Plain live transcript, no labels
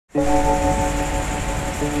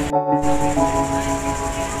Feels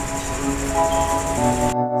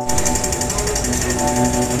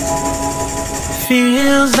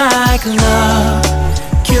like love,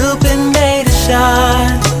 Cupid made a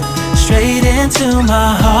shot straight into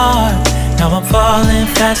my heart. Now I'm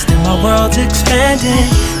falling fast and my world's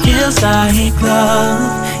expanding. Feels like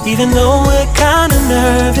love, even though we're kinda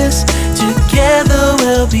nervous. Together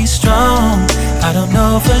we'll be strong. I don't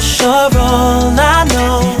know for sure, all I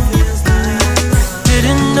know.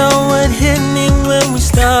 Didn't know what hit me when we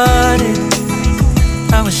started.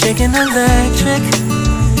 I was shaking electric,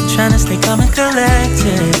 trying to stay calm and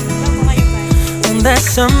collected. On that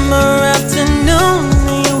summer afternoon,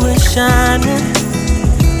 you were shining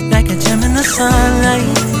like a gem in the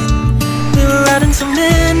sunlight. We were out until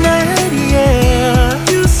midnight, yeah.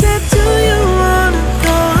 You said, do you wanna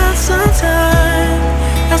go out sometime?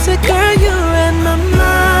 I said, girl, you read my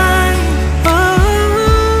mind.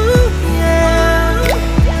 Oh, yeah.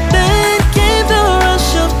 Then came the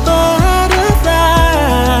rush of butterflies,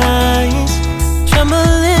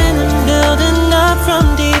 trembling and building up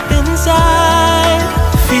from deep inside.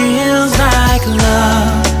 Feels like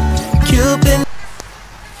love, Cupid.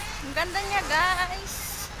 Ang ganda niya, guys.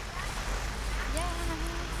 Yan.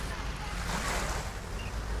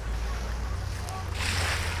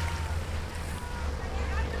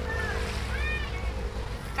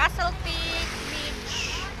 Castle Peak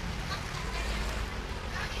Beach.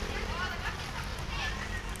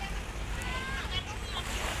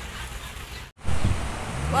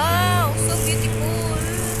 Wow, so beautiful.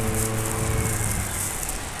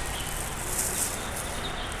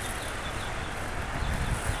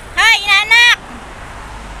 Hi, inanak!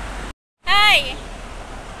 Hi!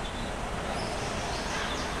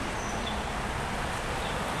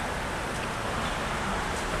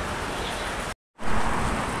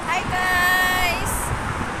 Hi guys!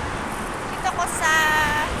 Dito ko sa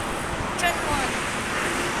Chunmun,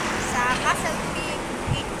 sa Castle Peak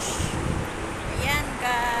Beach. Ayan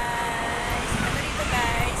guys. Ano dito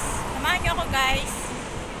guys? Samahan niyo ako guys.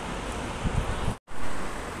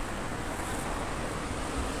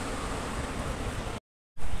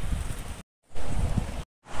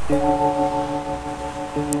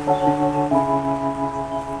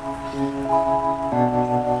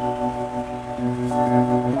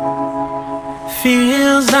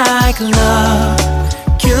 Feels like love,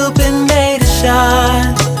 Cupid made a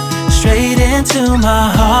shot straight into my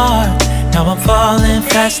heart. Now I'm falling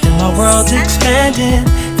fast and my world's expanding.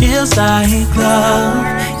 Feels like love,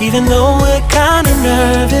 even though we're kinda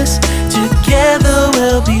nervous. Together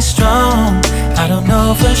we'll be strong. I don't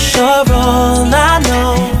know for sure, all I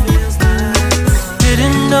know.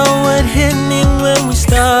 Didn't know what hit me when we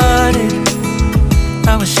started.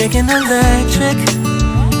 I was shaking electric,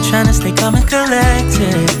 trying to stay calm and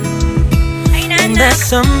collected. On that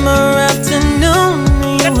summer afternoon,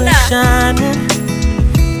 you were shining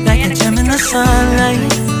like a gem in the sunlight.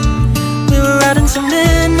 We were out until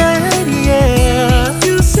midnight, yeah.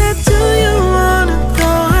 You said, do you wanna go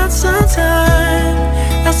out sometime?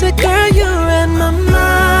 I said, girl, you read my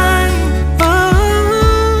mind.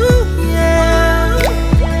 Oh, yeah.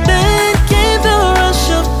 Then came the rush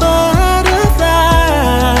of butterflies,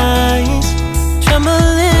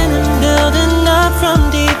 trembling and building up from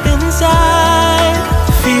deep inside.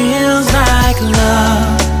 Feels like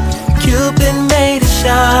love, Cupid made a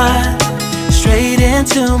shot straight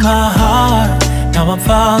into my heart. Now I'm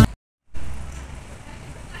falling.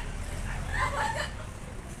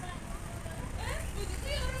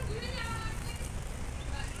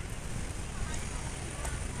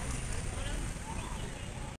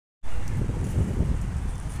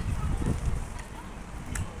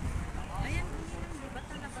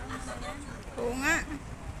 Oo nga.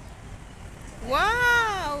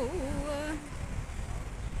 Wow!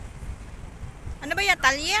 Ano ba yan?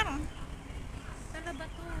 Talyer? Tala ba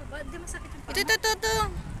to? Ba't di masakit yung paa?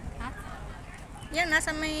 Ito. Ha? Yan,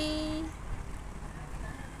 nasa may...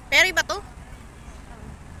 Peri ba to?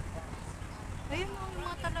 Ayun yung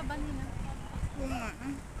mga talaban nila. Oo nga.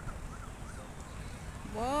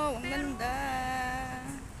 Wow, ang ganda.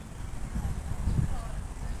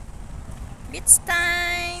 Beach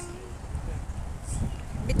time!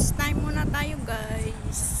 Beach time muna tayo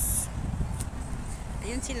guys.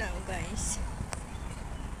 Ayun sila guys.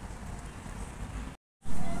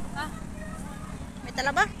 May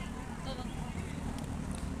tala ba?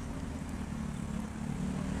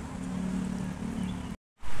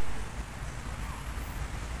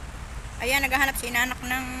 Ayan, naghahanap si inanak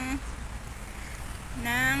ng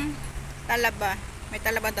talaba. May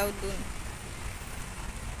talaba daw dun.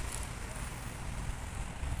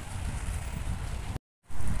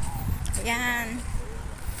 Ayan.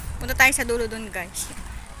 Punta tayo sa dulo dun, guys.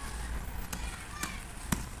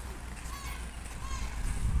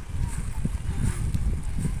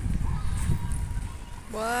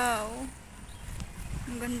 Wow.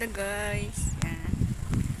 Ang ganda, guys. Yan.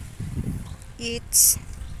 It's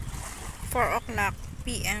 4 o'clock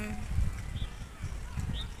p.m.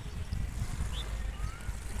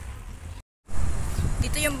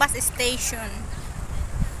 Dito yung bus station.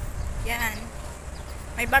 Yan.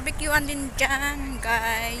 May barbecuean din dyan,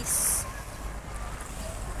 guys.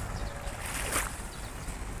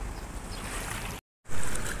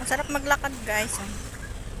 Masarap maglakad, guys.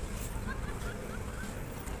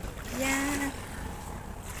 Yan.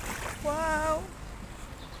 Wow.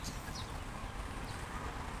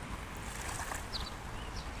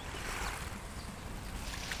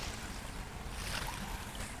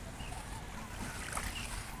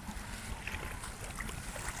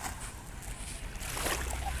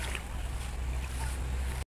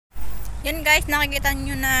 Yan, guys, nakikita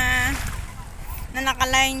nyo na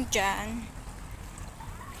nakaline dyan.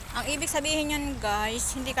 Ang ibig sabihin yan,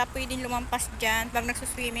 guys, hindi ka pwedeng lumampas dyan pag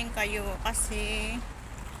nagsuswimming kayo kasi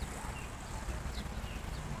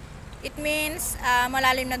it means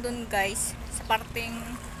malalim na dun, guys, sa parting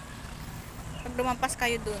pag lumampas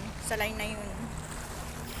kayo dun sa line na yun.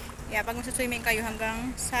 Yeah, pag nagsuswimming kayo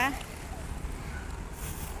hanggang sa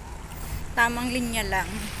tamang linya lang.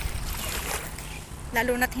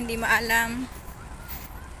 Lalo na't hindi maalam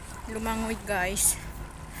lumangoy, guys.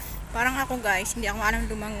 Parang ako, guys, hindi ako maalam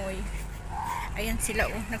lumangoy. Ayan sila,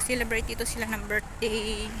 oh. Nag-celebrate dito sila ng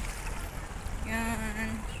birthday.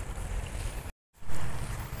 Yan.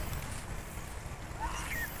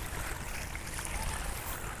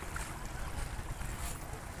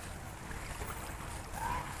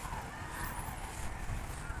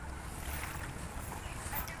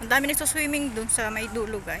 Ang dami nagsuswimming dun sa may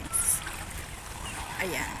dulo, guys.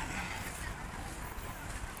 Ayan.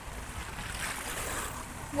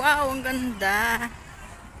 Wow, ang ganda.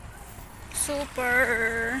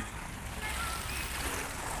 Super.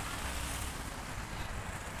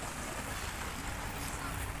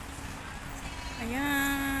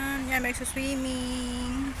 Ayan. Yan, may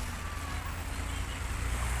swimming.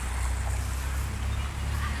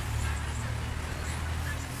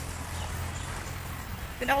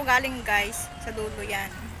 Doon ako galing, guys. Sa dulo yan.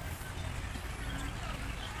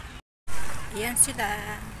 Ayan sila.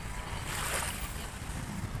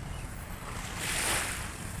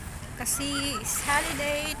 Kasi it's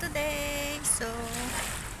holiday today, so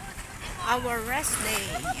our rest day.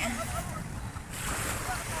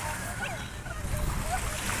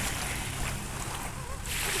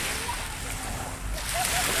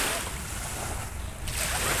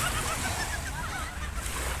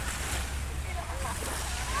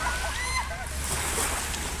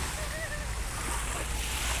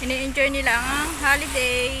 Ini-enjoy nila ang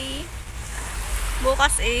holiday.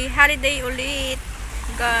 Bukas holiday ulit,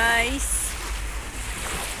 guys.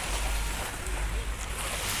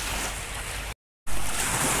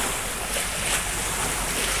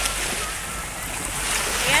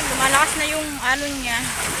 Ayan, lumalakas na yung alon niya.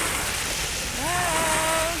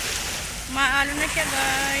 Wow! Maalon na siya,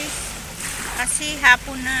 guys. Kasi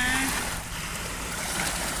hapon na.